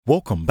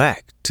Welcome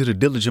back to the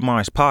Diligent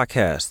Minds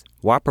podcast,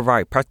 where I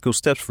provide practical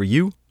steps for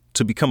you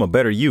to become a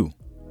better you.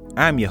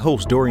 I'm your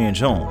host, Dorian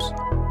Jones.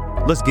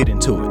 Let's get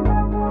into it.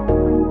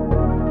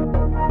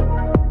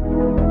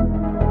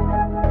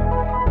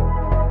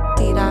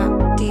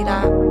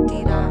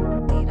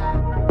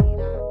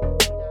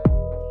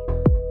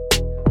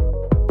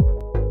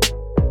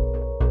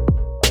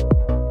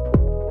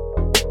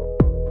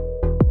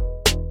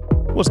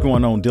 What's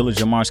going on,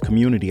 Diligent Minds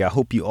community? I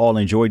hope you all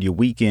enjoyed your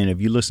weekend if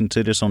you listen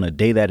to this on the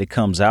day that it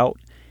comes out.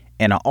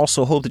 And I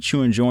also hope that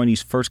you're enjoying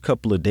these first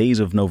couple of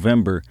days of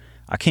November.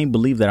 I can't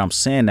believe that I'm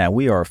saying that.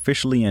 We are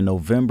officially in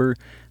November,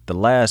 the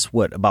last,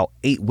 about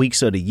 8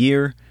 weeks of the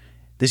year.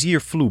 This year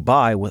flew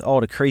by with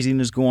all the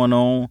craziness going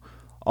on,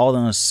 all the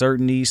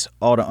uncertainties,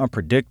 all the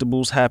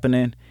unpredictables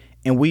happening.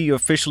 And we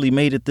officially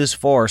made it this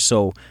far.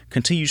 So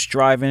continue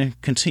striving,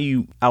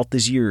 continue out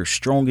this year as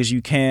strong as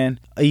you can.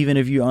 Even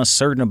if you're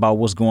uncertain about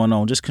what's going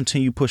on, just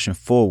continue pushing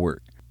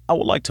forward. I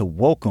would like to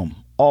welcome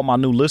all my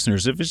new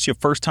listeners. If it's your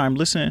first time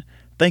listening,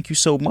 thank you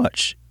so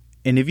much.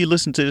 And if you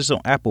listen to this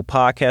on Apple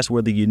Podcasts,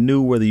 whether you're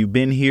new, whether you've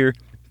been here,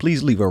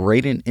 please leave a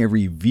rating and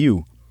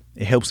review.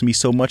 It helps me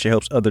so much. It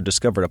helps others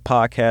discover the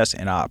podcast,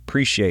 and I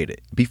appreciate it.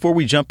 Before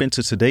we jump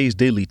into today's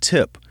daily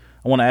tip,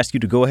 I want to ask you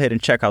to go ahead and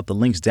check out the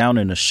links down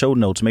in the show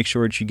notes. Make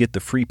sure that you get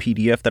the free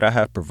PDF that I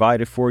have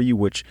provided for you,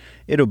 which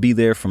it'll be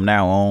there from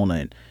now on.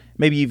 And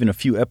maybe even a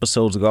few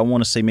episodes ago, I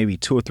want to say maybe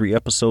 2 or 3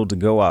 episodes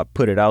ago, I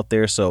put it out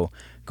there. So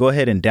go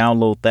ahead and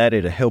download that.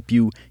 It'll help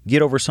you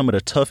get over some of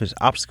the toughest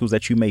obstacles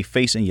that you may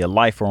face in your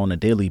life or on a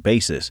daily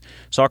basis.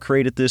 So I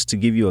created this to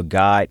give you a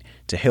guide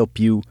to help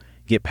you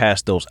get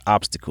past those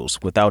obstacles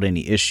without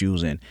any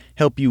issues and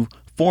help you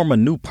form a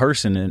new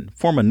person and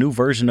form a new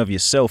version of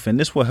yourself. And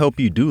this will help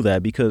you do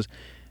that because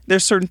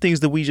there's certain things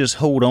that we just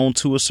hold on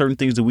to, or certain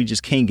things that we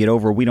just can't get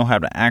over. We don't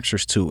have the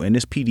answers to. And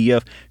this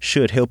PDF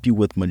should help you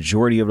with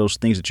majority of those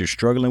things that you're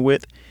struggling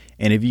with.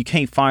 And if you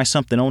can't find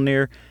something on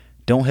there,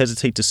 don't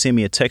hesitate to send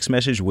me a text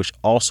message, which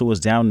also is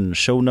down in the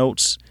show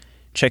notes.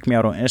 Check me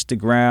out on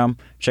Instagram.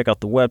 Check out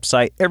the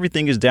website.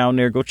 Everything is down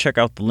there. Go check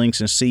out the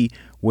links and see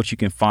what you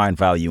can find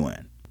value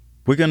in.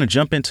 We're going to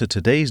jump into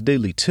today's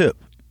daily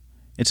tip.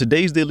 In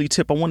today's daily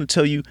tip, I want to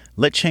tell you,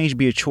 let change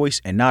be a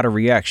choice and not a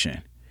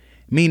reaction.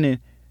 Meaning,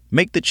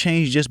 make the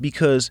change just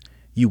because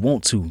you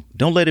want to.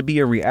 Don't let it be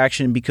a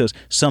reaction because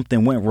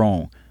something went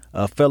wrong.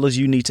 Fellas,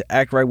 you need to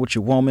act right with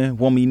your woman.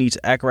 Woman, you need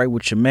to act right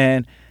with your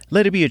man.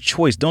 Let it be a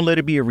choice. Don't let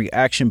it be a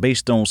reaction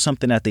based on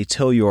something that they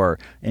tell you or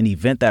an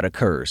event that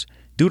occurs.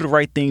 Do the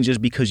right thing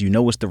just because you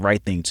know it's the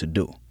right thing to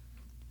do.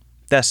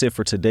 That's it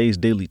for today's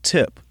daily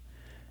tip.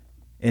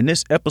 In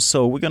this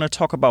episode, we're going to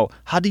talk about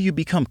how do you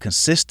become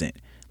consistent?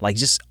 Like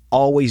just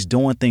always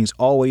doing things,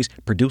 always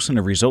producing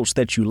the results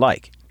that you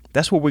like.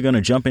 That's what we're going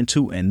to jump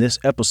into in this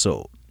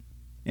episode.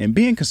 And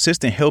being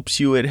consistent helps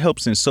you. It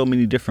helps in so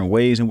many different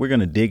ways. And we're going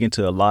to dig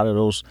into a lot of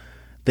those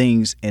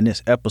things in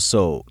this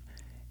episode.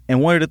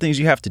 And one of the things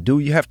you have to do,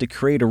 you have to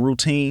create a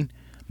routine,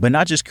 but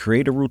not just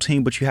create a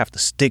routine, but you have to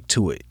stick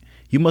to it.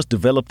 You must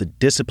develop the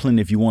discipline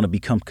if you want to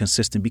become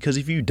consistent, because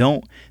if you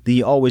don't, then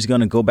you're always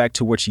going to go back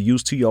to what you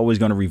used to. You're always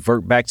going to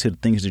revert back to the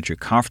things that you're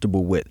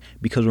comfortable with,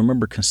 because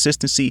remember,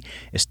 consistency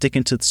is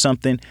sticking to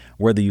something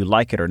whether you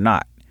like it or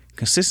not.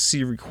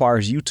 Consistency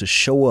requires you to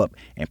show up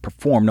and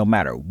perform no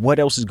matter what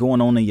else is going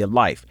on in your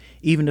life.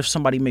 Even if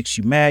somebody makes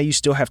you mad, you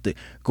still have to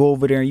go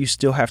over there and you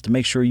still have to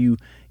make sure you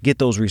get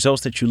those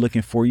results that you're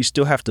looking for. You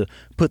still have to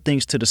put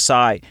things to the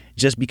side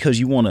just because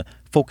you want to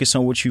focus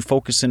on what you're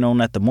focusing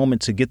on at the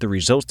moment to get the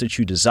results that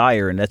you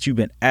desire and that you've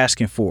been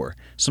asking for.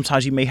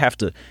 Sometimes you may have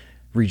to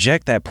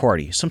reject that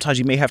party. Sometimes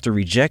you may have to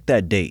reject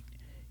that date.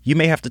 You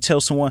may have to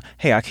tell someone,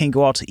 hey, I can't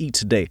go out to eat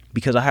today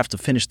because I have to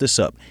finish this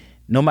up.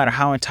 No matter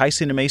how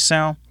enticing it may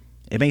sound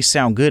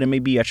good. It may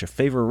be at your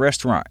favorite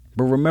restaurant.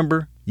 But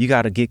remember, you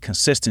got to get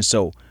consistent.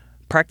 So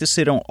practice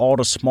it on all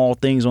the small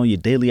things on your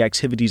daily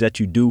activities that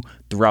you do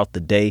throughout the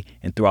day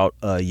and throughout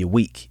your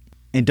week.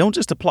 And don't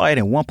just apply it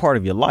in one part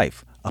of your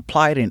life.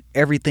 Apply it in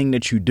everything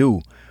that you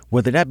do,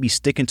 whether that be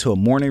sticking to a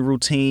morning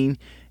routine,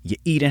 your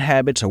eating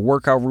habits, a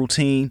workout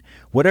routine,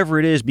 whatever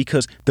it is,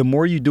 because the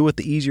more you do it,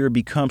 the easier it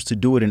becomes to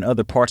do it in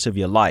other parts of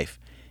your life.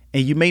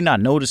 And you may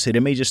not notice it.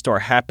 It may just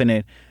start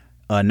happening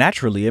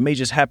naturally. It may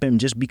just happen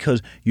just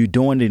because you're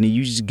doing it and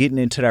you're just getting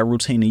into that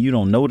routine and you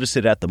don't notice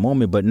it at the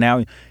moment. But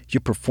now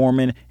you're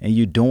performing and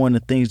you're doing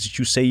the things that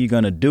you say you're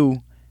going to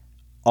do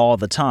all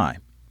the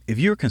time. If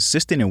you're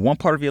consistent in one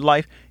part of your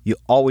life, you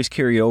always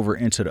carry over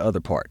into the other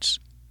parts.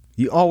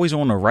 You always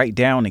want to write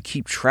down and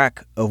keep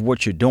track of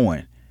what you're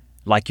doing,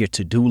 like your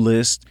to-do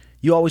list.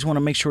 You always want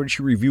to make sure that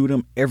you review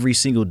them every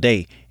single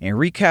day and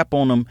recap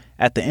on them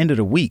at the end of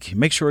the week.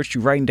 Make sure that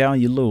you're writing down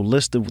your little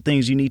list of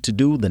things you need to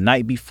do the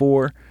night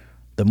before,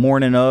 the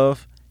morning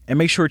of, and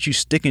make sure that you're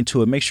sticking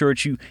to it. Make sure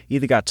that you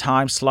either got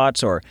time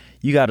slots or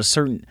you got a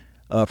certain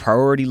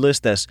priority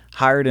list that's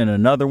higher than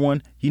another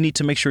one. You need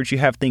to make sure that you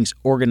have things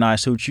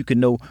organized so that you can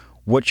know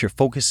what your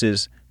focus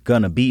is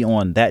going to be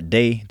on that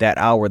day, that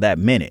hour, that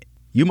minute.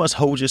 You must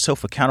hold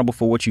yourself accountable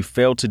for what you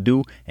failed to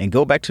do and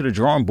go back to the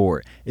drawing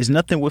board. It's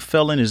nothing with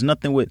failing. It's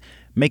nothing with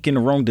making the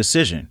wrong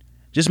decision.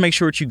 Just make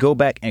sure that you go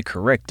back and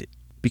correct it,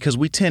 because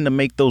we tend to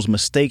make those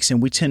mistakes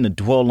and we tend to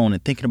dwell on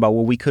it, thinking about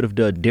what we could have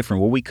done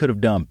different, what we could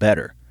have done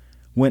better.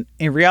 When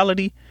in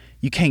reality,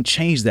 you can't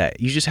change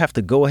that. You just have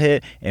to go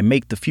ahead and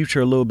make the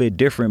future a little bit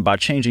different by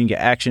changing your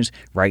actions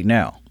right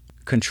now.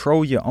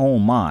 Control your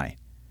own mind.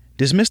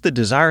 Dismiss the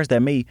desires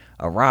that may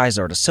arise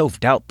or the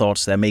self-doubt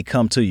thoughts that may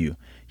come to you.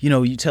 You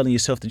know, you telling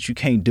yourself that you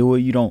can't do it.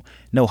 You don't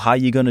know how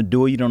you're going to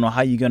do it. You don't know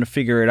how you're going to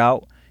figure it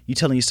out. You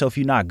telling yourself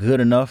you're not good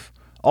enough.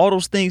 All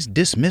those things,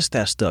 dismiss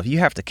that stuff. You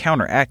have to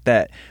counteract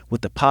that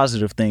with the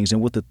positive things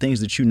and with the things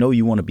that you know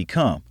you want to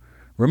become.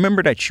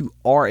 Remember that you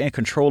are in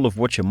control of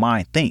what your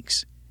mind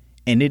thinks.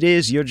 And it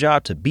is your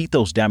job to beat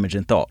those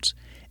damaging thoughts.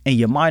 And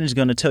your mind is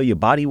going to tell your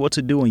body what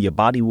to do, and your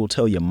body will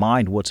tell your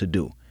mind what to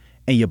do.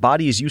 And your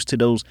body is used to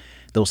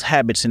those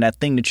habits and that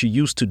thing that you're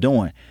used to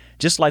doing.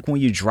 Just like when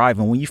you're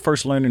driving, when you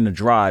first learning to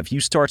drive, you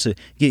start to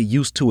get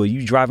used to it.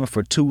 You driving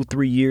for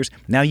 2-3 years.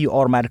 Now you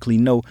automatically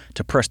know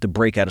to press the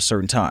brake at a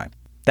certain time.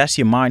 That's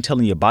your mind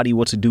telling your body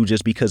what to do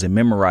just because it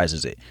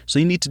memorizes it. So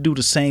you need to do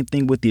the same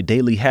thing with your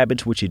daily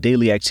habits, with your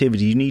daily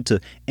activity. You need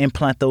to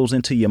implant those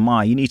into your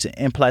mind. You need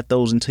to implant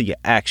those into your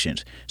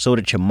actions so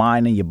that your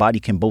mind and your body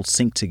can both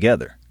sync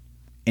together.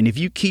 And if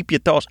you keep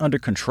your thoughts under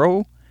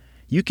control,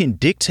 you can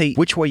dictate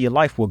which way your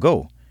life will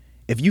go.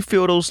 If you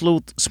feel those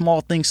little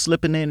small things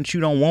slipping in that you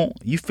don't want,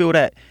 you feel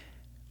that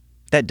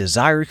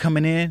desire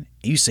coming in, and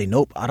you say,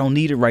 nope, I don't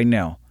need it right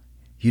now.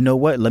 You know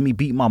what? Let me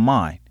beat my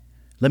mind.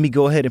 Let me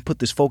go ahead and put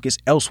this focus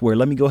elsewhere.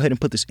 Let me go ahead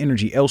and put this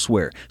energy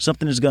elsewhere.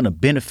 Something is going to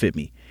benefit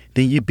me.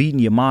 Then you're beating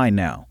your mind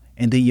now.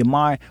 And then your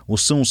mind will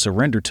soon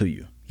surrender to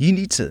you. You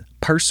need to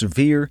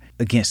persevere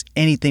against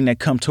anything that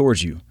comes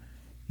towards you.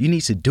 You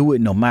need to do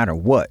it no matter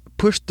what.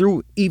 Push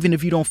through even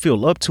if you don't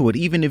feel up to it,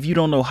 even if you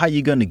don't know how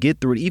you're going to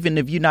get through it, even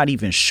if you're not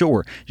even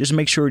sure. Just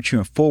make sure that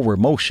you're in forward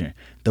motion.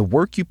 The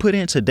work you put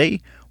in today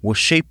will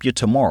shape your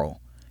tomorrow.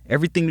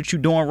 Everything that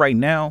you're doing right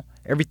now,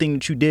 everything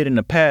that you did in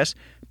the past,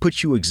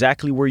 puts you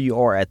exactly where you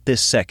are at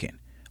this second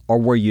or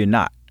where you're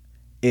not.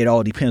 It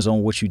all depends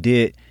on what you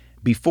did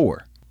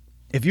before.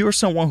 If you're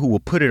someone who will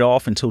put it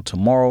off until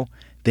tomorrow,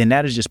 then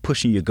that is just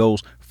pushing your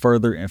goals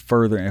further and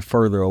further and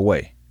further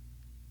away.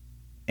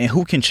 And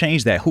who can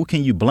change that? Who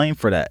can you blame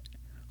for that?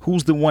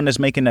 Who's the one that's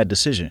making that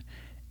decision?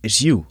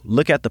 It's you.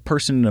 Look at the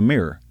person in the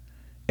mirror.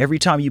 Every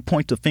time you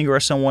point the finger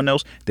at someone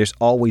else, there's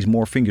always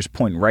more fingers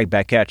pointing right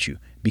back at you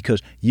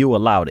because you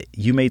allowed it.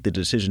 You made the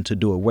decision to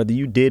do it. Whether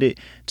you did it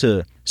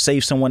to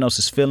save someone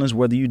else's feelings,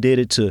 whether you did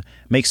it to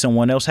make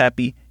someone else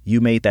happy,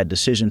 you made that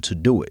decision to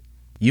do it.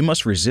 You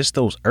must resist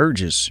those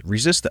urges.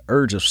 Resist the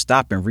urge of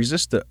stopping.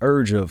 Resist the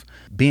urge of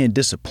being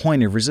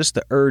disappointed. Resist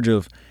the urge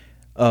of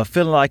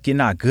feeling like you're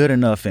not good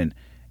enough and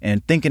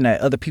thinking that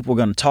other people are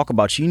going to talk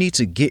about you. You need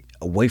to get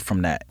away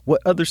from that.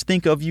 What others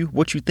think of you,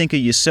 what you think of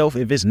yourself,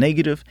 if it's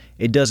negative,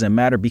 it doesn't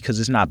matter because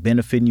it's not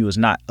benefiting you. It's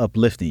not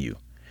uplifting you.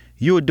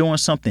 You're doing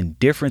something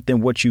different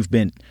than what you've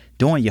been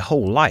doing your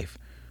whole life.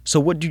 So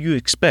what do you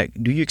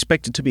expect? Do you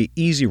expect it to be an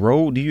easy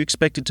road? Do you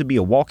expect it to be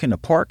a walk in the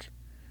park?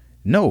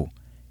 No.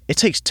 It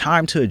takes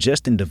time to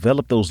adjust and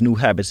develop those new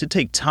habits. It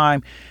takes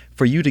time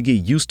for you to get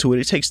used to it.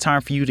 It takes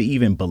time for you to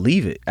even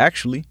believe it,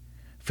 actually.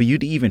 For you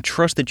to even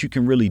trust that you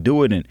can really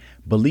do it and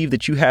believe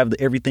that you have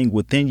everything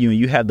within you and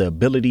you have the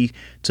ability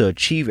to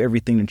achieve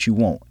everything that you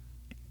want.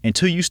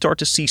 Until you start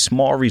to see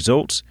small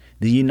results,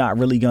 then you're not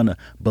really going to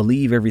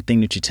believe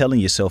everything that you're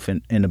telling yourself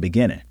in the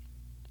beginning.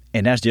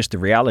 And that's just the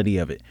reality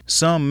of it.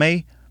 Some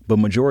may, but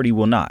majority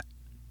will not.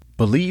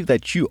 Believe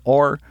that you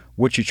are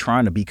what you're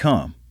trying to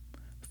become.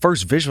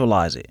 First,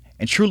 visualize it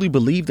and truly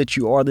believe that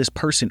you are this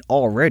person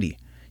already.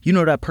 You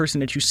know that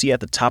person that you see at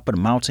the top of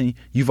the mountain?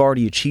 You've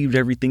already achieved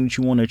everything that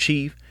you want to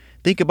achieve.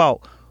 Think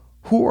about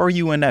who are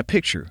you in that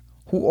picture?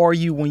 Who are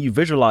you when you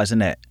visualizing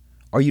that?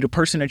 Are you the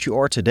person that you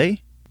are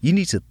today? You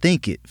need to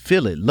think it,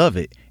 feel it, love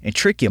it, and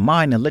trick your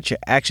mind and let your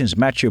actions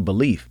match your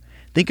belief.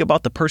 Think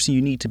about the person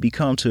you need to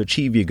become to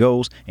achieve your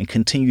goals and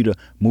continue to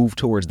move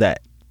towards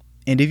that.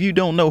 And if you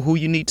don't know who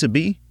you need to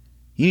be,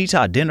 you need to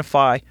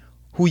identify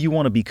who you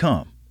want to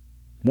become.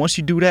 Once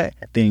you do that,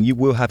 then you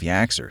will have your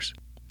answers.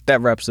 That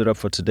wraps it up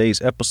for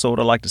today's episode.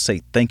 I'd like to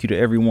say thank you to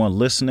everyone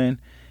listening.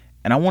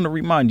 And I want to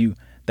remind you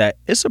that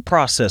it's a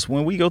process.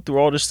 When we go through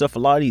all this stuff, a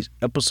lot of these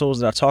episodes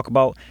that I talk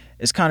about,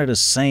 it's kind of the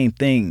same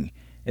thing.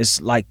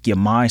 It's like your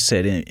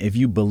mindset. And if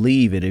you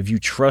believe it, if you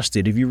trust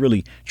it, if you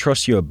really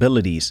trust your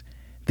abilities,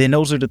 then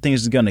those are the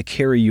things that are going to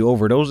carry you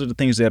over. Those are the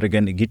things that are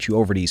going to get you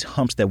over these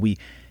humps that we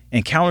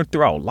encounter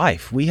throughout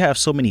life. We have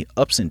so many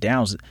ups and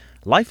downs.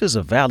 Life is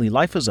a valley.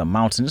 Life is a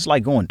mountain. It's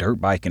like going dirt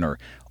biking or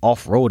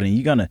off-roading.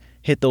 You're going to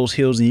hit those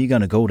hills and you're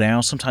going to go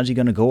down. Sometimes you're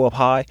going to go up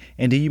high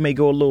and then you may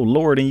go a little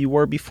lower than you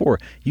were before.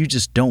 You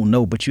just don't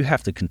know, but you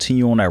have to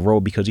continue on that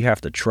road because you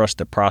have to trust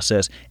the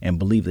process and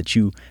believe that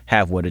you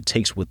have what it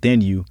takes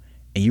within you.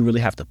 And you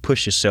really have to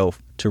push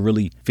yourself to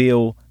really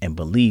feel and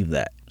believe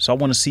that. So I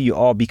want to see you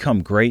all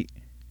become great.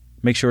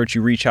 Make sure that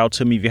you reach out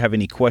to me if you have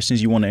any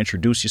questions, you want to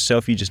introduce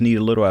yourself, you just need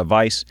a little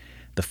advice.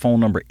 The phone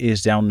number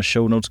is down in the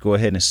show notes. Go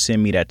ahead and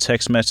send me that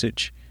text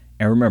message.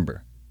 And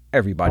remember,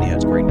 everybody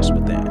has greatness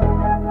within,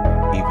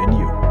 even you.